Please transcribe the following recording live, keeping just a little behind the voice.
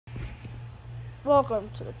Welcome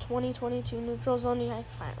to the 2022 Neutral Zone Hockey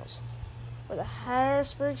Finals, where the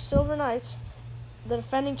Harrisburg Silver Knights, the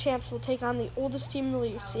defending champs, will take on the oldest team in the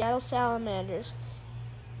league, Seattle Salamanders.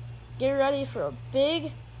 Get ready for a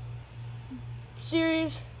big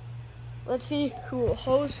series. Let's see who will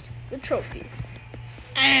host the trophy.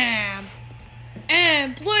 And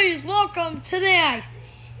please welcome to the ice,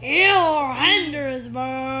 your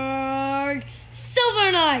Harrisburg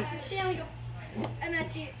Silver Knights.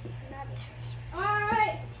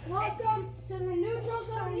 Alright, welcome to the Neutral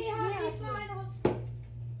Zone Hockey Finals.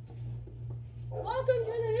 Welcome to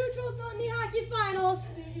the Neutral Zone Hockey Finals.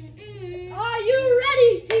 Are you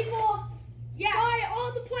ready, people? Yes. Sorry,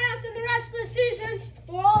 all the playoffs and the rest of the season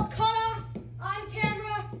were all cut off on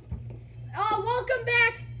camera. Welcome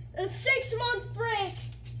back. A 6-month break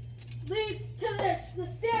leads to this, the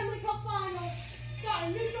Stanley Cup Final.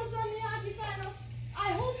 Sorry, Neutral Zone Hockey Finals.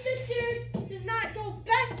 I hope this series does not go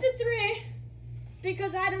best of 3.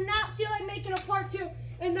 Because I do not feel like making a part 2,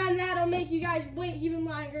 and then that'll make you guys wait even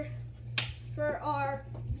longer for our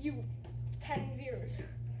 10 viewers.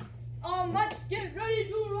 Let's get ready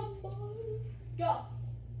to rumble. Go.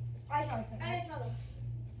 I start. And each other.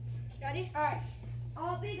 Ready? All right.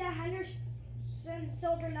 I'll be the Henderson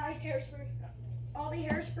Silver Knights. Harrisburg. I'll be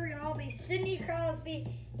Harrisburg, and I'll be Sidney Crosby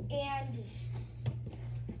and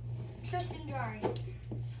Tristan Jarry.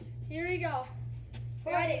 Here we go.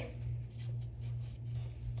 Ready?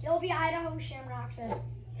 It'll be Idaho Shamrocks or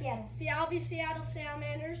Seattle. I'll be Seattle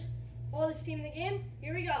Salamanders. Oldest team in the game.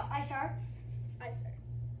 Here we go. I start.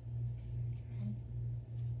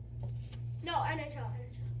 No, NHL.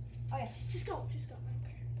 Okay, just go. I don't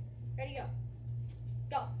care. Ready, go.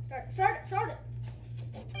 Go. Start it.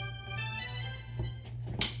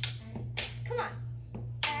 Come on.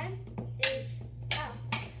 NHL.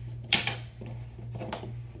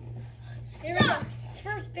 Here we go.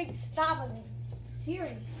 First big stop of it.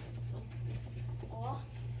 Series.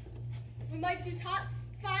 We might do top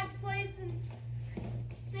 5 plays and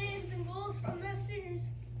saves and goals from this series.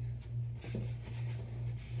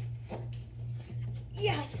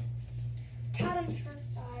 Yes. Cut him short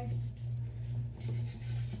side.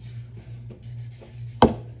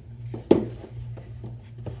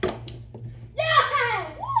 Yeah!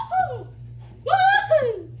 Woohoo!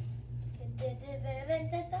 Woohoo!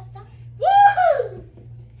 Woohoo!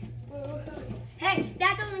 Hey,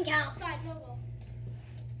 that doesn't count. Fine, no goal.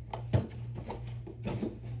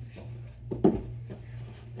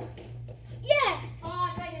 Yes! Oh,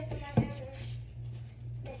 I tried to put my hand there.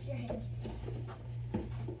 Take your hand.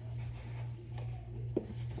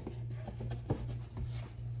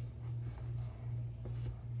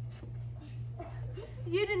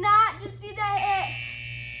 You did not just see that hit.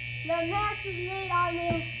 The match was made on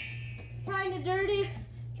me. Kind of dirty.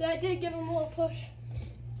 That did give him a little push.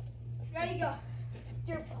 Ready, go.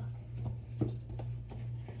 Dirt ball.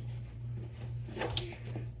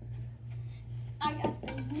 I got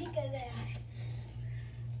the nick of that.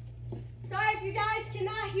 Sorry if you guys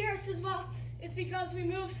cannot hear us as well. It's because we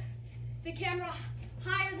moved the camera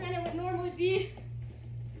higher than it would normally be.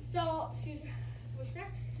 So, excuse me.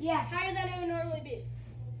 Yeah, higher than it would normally be.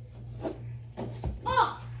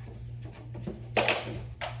 Oh!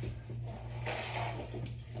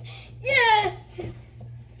 Yes!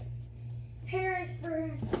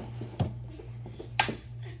 Harrisburg.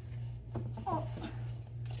 Oh.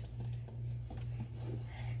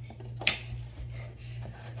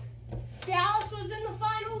 Dallas was in the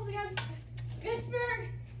finals against Pittsburgh,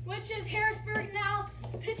 which is Harrisburg now.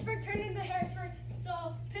 Pittsburgh turned into Harrisburg,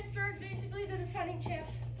 so Pittsburgh basically the defending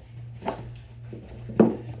champs.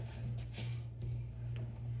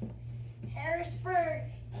 Harrisburg.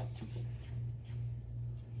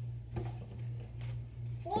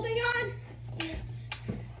 Holding on. Did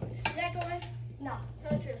that go in? No.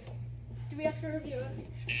 No truth. Do we have to review it?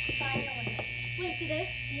 Wait, did it?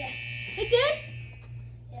 Yeah. It did?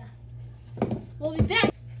 Yeah. We'll be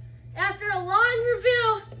back. After a long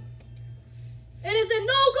review, it is a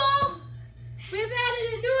no goal. We've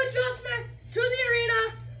added a new adjustment to the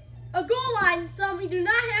arena, a goal line, so we do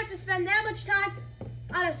not have to spend that much time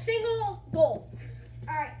on a single goal.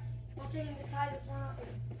 All right. Okay, to tie this one up.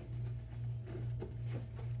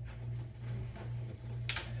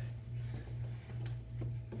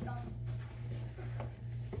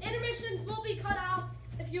 Intermissions will be cut out,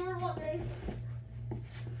 if you were wondering.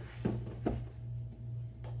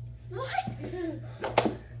 What?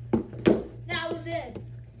 That was it.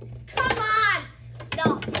 Come on!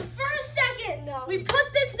 No. The first second we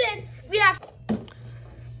put this in, we have.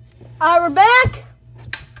 All right, we're back.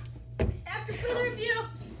 After further review,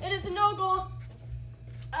 it is a no goal.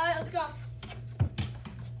 All right, let's go.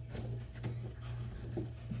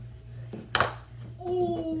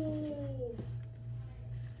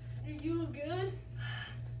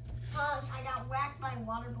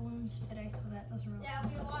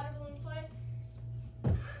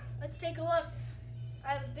 Let's take a look.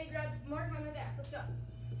 I have a big red mark on my back. Let's go.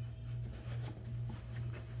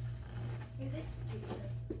 Is it?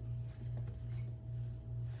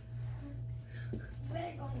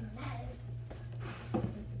 Better go on the mat.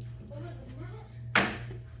 Over the mat.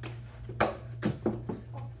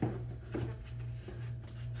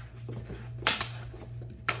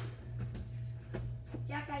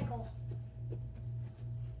 Jack ankle.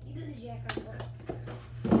 You do the jack ankle.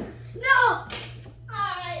 No!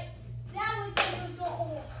 Alright. That looked like it was going.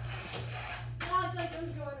 Oh. That looked like it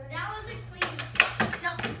was going. That was a clean.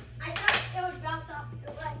 No. I thought it would bounce off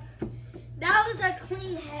the leg. That was a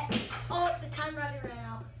clean hit. Oh, the time already ran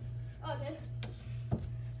out. Oh, it did?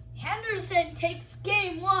 Henderson takes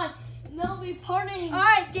game 1, and they'll be partying. All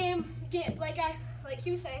right, game. Like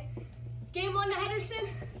you say. Game 1 to Henderson.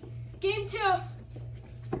 Game 2.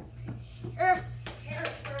 Harrisburg.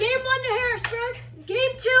 Game 1 to Harrisburg.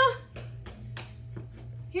 Game 2.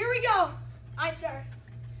 Here we go. I start.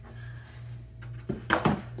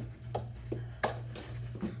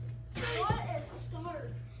 What a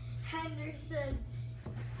start, Henderson.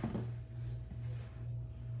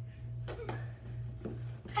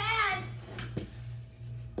 Pads.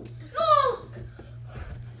 Oh!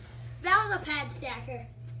 That was a pad stacker.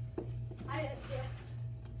 I didn't see it.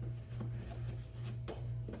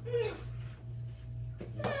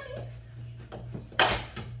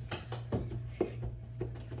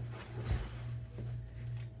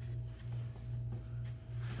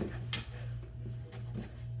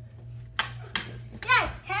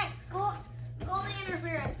 Hey, goalie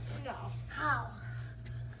interference. No. How?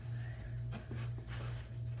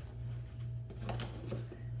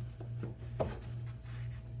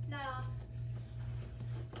 No.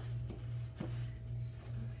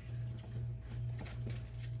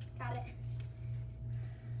 Got it.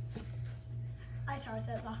 I started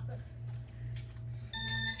the ball.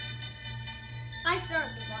 I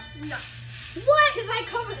started the ball. No. What? Because I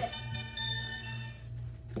covered it.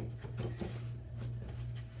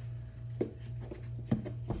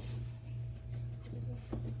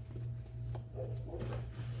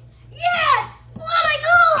 Yes! Let it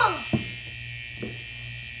go!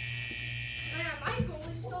 Man, my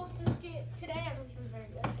goalie skills this game today haven't been very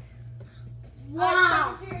good.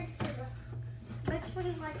 Wow. Second period, here we go. Let's put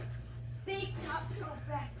in my big top shelf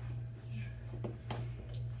back.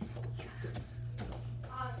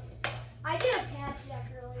 I did a pad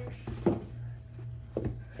stack earlier.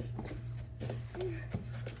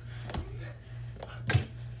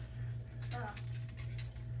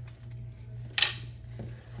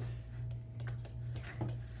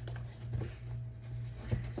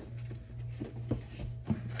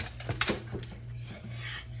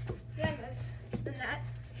 Did I miss the net?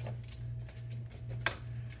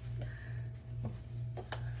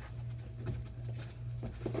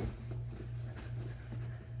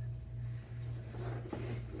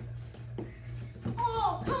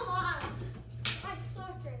 Oh, come on! I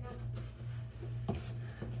suck right now.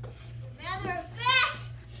 Matter of fact,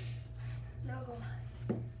 no goal.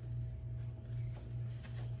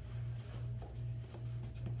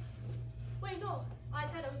 Wait, no. I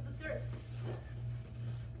thought it was the third.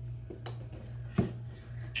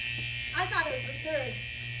 I thought it was the third.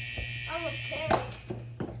 I almost panicked.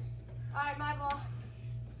 Alright, my ball.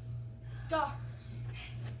 Go.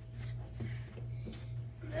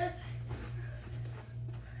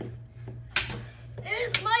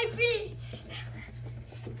 This might be.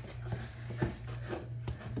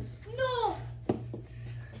 No.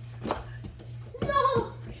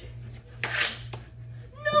 No.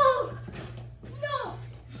 No. No!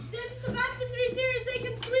 This is the best of 3 series they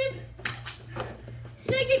can sweep.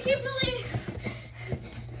 They can keep the lead.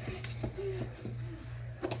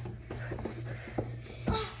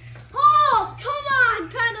 Oh, come on,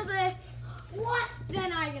 penalty. What?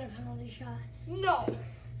 Then I get a penalty shot. No.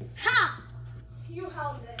 How? You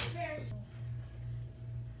held it. Very close.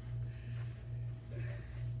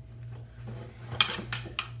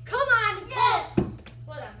 Come on, yeah.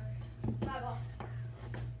 Whatever. My ball.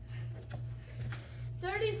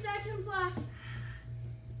 30 seconds left.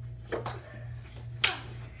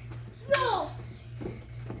 No.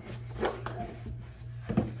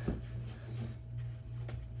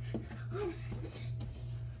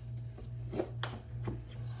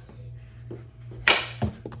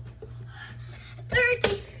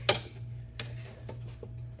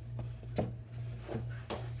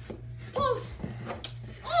 Post.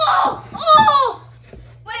 Oh! Oh!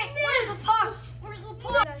 Wait, where's the puck? Where's the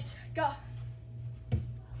puck? Nice. Go.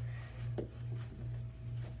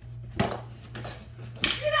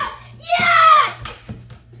 Yes!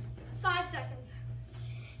 5 seconds.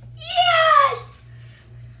 Yes!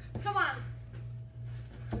 Come on.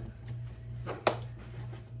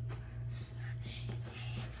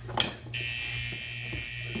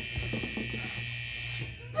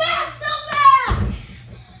 Back to back!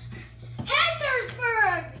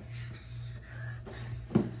 Harrisburg!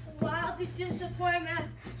 Wow, the disappointment.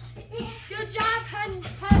 Good job,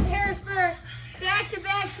 Harrisburg.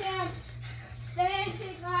 Back-to-back champs. The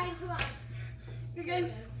handshake line. Come on. You're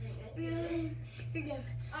good. You're good.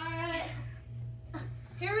 All right.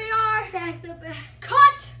 Here we are. Back-to-back.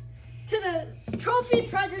 Cut to the trophy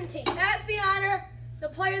presentation. That's the honor. The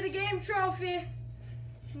Player of the Game trophy.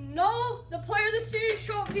 No, the Player of the Series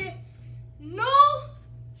trophy. No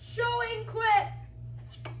showing quit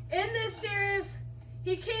in this series.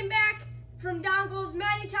 He came back from down goals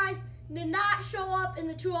many times. Did not show up in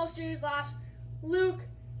the 2-0 series loss. Luke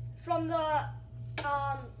from the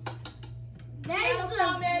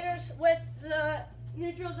Salamanders with the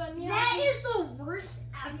neutrals on me. That is the worst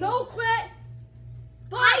ever. No quit.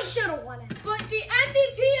 But I should have won it. But the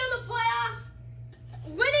MVP of the playoffs,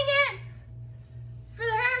 winning it for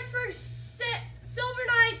the Harrisburg Silver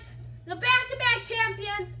Knights, the back-to-back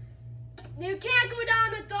champions. You can't go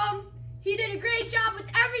down with them. He did a great job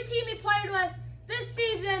with every team he played with this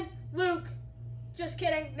season. Luke, just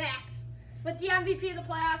kidding, Max, with the MVP of the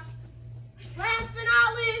playoffs. Last but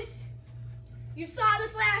not least, you saw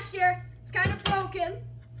this last year. It's kind of broken.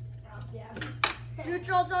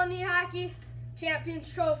 Neutral Zone Knee Hockey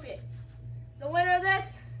Champions Trophy. The winner of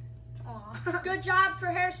this, good job for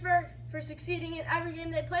Harrisburg for succeeding in every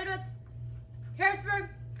game they played with. Harrisburg,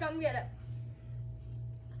 come get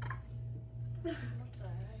it.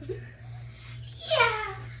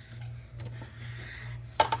 Yeah!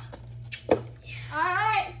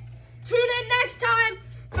 Alright, tune in next time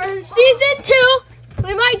for season 2.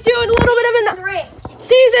 We might do a little bit of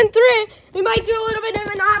season 3. We might do a little bit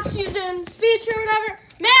of an off-season speech or whatever.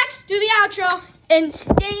 Max, do the outro. And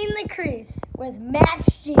stay in the crease with Max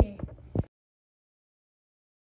G.